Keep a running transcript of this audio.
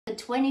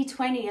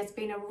2020 has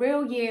been a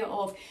real year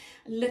of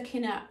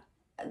looking at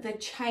the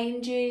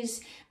changes,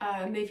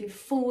 moving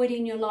forward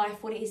in your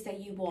life, what it is that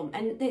you want.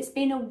 And it's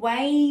been a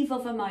wave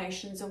of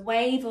emotions, a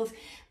wave of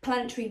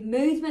planetary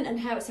movement, and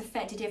how it's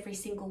affected every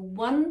single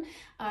one.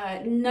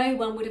 No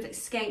one would have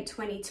escaped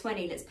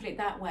 2020, let's put it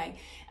that way.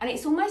 And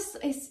it's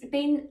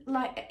been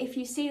like, if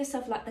you see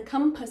yourself like the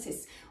compass,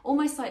 it's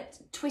almost like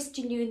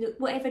twisting you in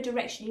whatever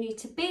direction you need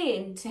to be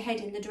in to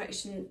head in the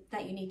direction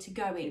that you need to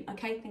go in.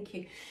 Okay, thank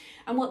you.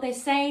 And what they're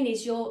saying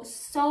is your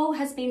soul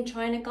has been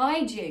trying to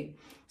guide you.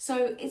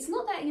 So it's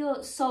not that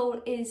your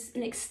soul is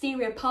an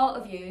exterior part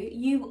of you.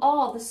 You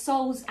are the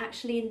soul's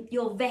actually in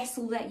your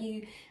vessel that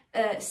you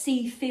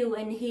see, feel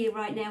and hear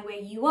right now where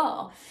you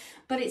are.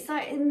 But it's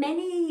like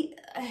many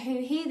who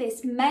hear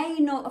this may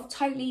not have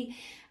totally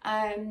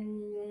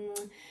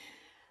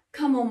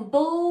come on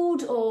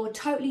board or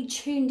totally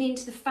tuned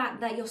into the fact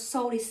that your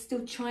soul is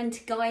still trying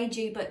to guide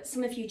you, but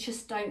some of you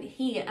just don't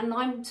hear. And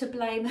I'm to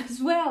blame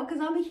as well,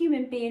 because I'm a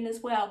human being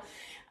as well.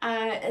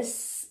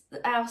 As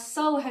our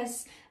soul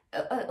has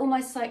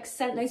almost like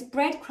sent those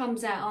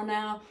breadcrumbs out on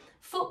our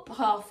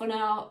footpath, on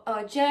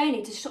our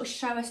journey, to sort of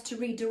show us, to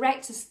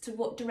redirect us to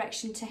what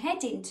direction to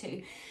head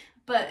into.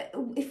 But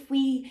if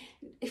we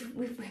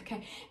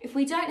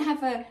don't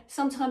have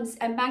sometimes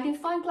a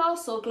magnifying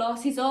glass or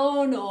glasses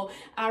on, or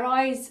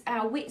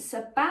our wits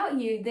about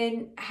you,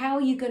 then how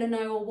are you going to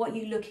know or what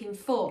you're looking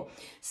for?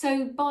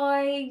 So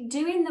by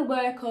doing the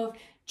work of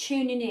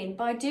tuning in,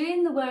 by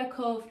doing the work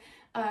of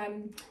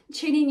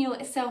tuning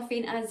yourself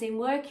in, as in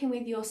working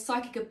with your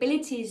psychic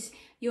abilities,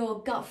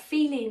 your gut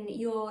feeling,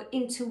 your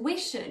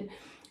intuition,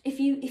 if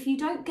you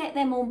don't get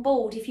them on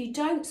board, if you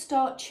don't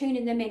start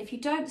tuning them in, if you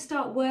don't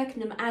start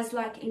working them as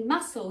like in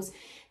muscles,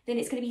 then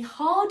it's going to be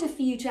harder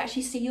for you to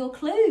actually see your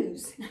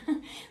clues.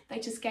 They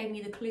just gave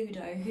me the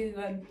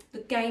Cluedo, the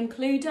game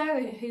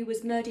Cluedo, who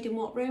was murdered in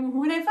what room or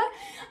whatever.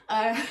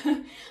 I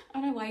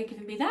don't know why you're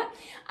giving me that,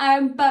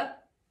 but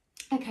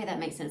okay, that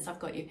makes sense. I've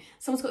got you.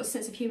 Someone's got a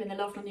sense of humour and they're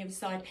laughing on the other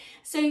side.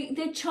 So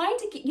they're trying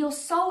to get, your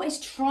soul is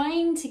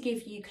trying to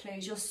give you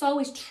clues. Your soul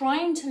is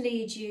trying to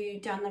lead you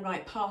down the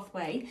right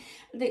pathway.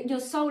 Your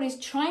soul is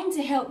trying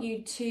to help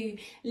you to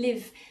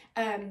live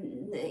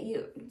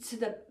to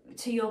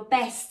your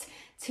best,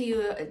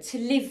 to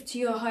live to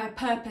your higher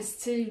purpose,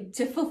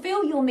 to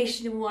fulfil your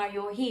mission and why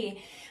you're here.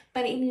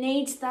 But it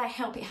needs that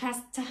help. It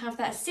has to have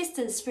that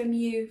assistance from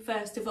you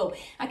first of all.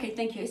 Okay,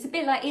 thank you. It's a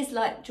bit like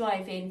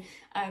driving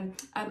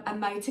a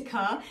motor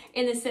car,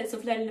 in the sense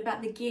of learning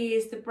about the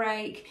gears, the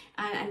brake,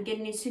 and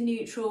getting into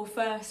neutral,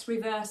 first,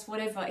 reverse,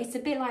 whatever. It's a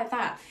bit like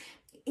that.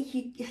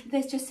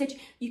 There's just such,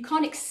 you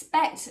can't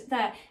expect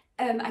that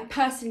a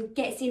person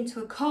gets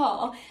into a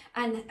car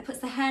and puts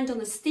the hand on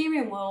the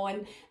steering wheel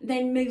and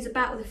then moves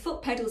about with the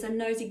foot pedals and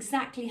knows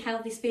exactly how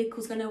this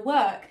vehicle's going to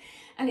work.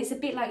 And it's a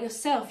bit like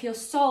yourself. Your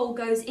soul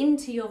goes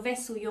into your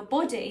vessel, your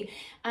body,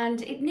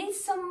 and it needs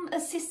some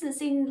assistance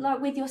in,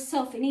 like, with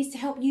yourself. It needs to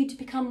help you to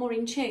become more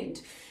in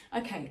tuned.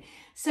 Okay,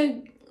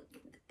 so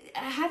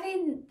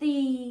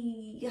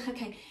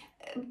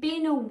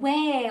being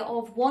aware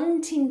of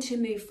wanting to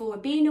move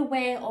forward, being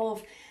aware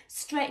of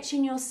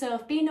stretching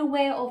yourself, being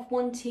aware of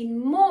wanting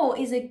more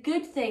is a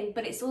good thing,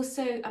 but it's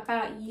also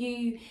about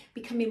you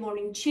becoming more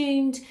in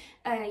tuned,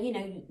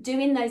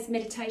 doing those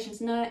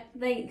meditations. No,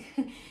 they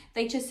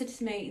just said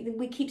to me,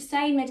 we keep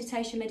saying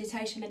meditation,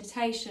 meditation,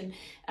 meditation,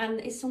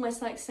 and it's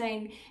almost like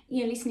saying,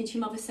 listening to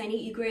your mother saying,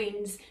 eat your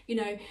greens,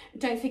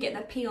 don't forget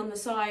that pea on the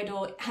side,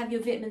 or have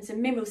your vitamins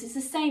and minerals. It's the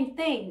same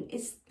thing.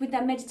 It's with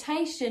that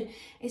meditation,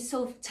 it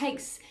sort of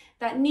takes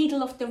that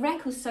needle off the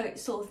record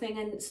sort of thing,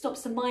 and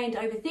stops the mind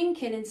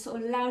overthinking and sort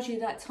of allows you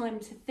that time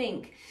to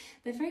think.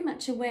 They're very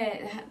much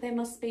aware that there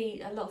must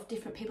be a lot of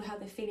different people how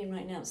they're feeling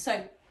right now.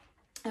 So,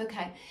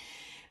 okay.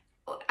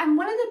 And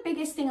one of the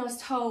biggest thing I was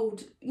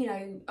told,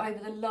 over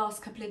the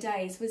last couple of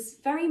days was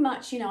very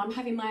much, I'm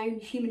having my own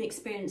human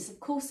experience, of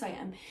course I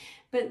am,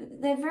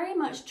 but they're very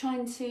much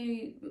trying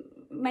to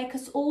make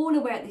us all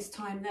aware at this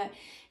time that,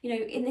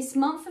 in this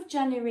month of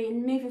January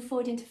and moving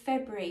forward into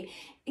February,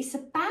 it's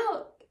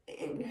about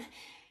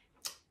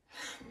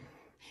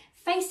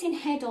facing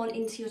head on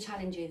into your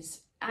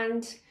challenges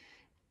and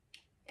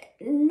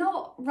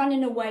not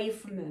running away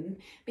from them,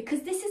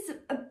 because this is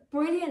a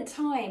brilliant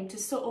time to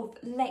sort of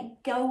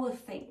let go of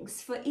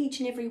things for each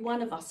and every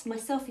one of us,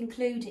 myself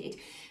included.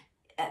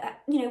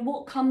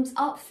 What comes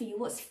up for you,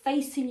 what's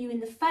facing you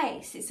in the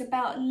face, it's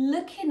about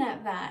looking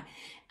at that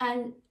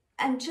and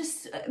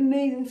just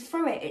moving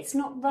through it. It's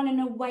not running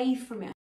away from it.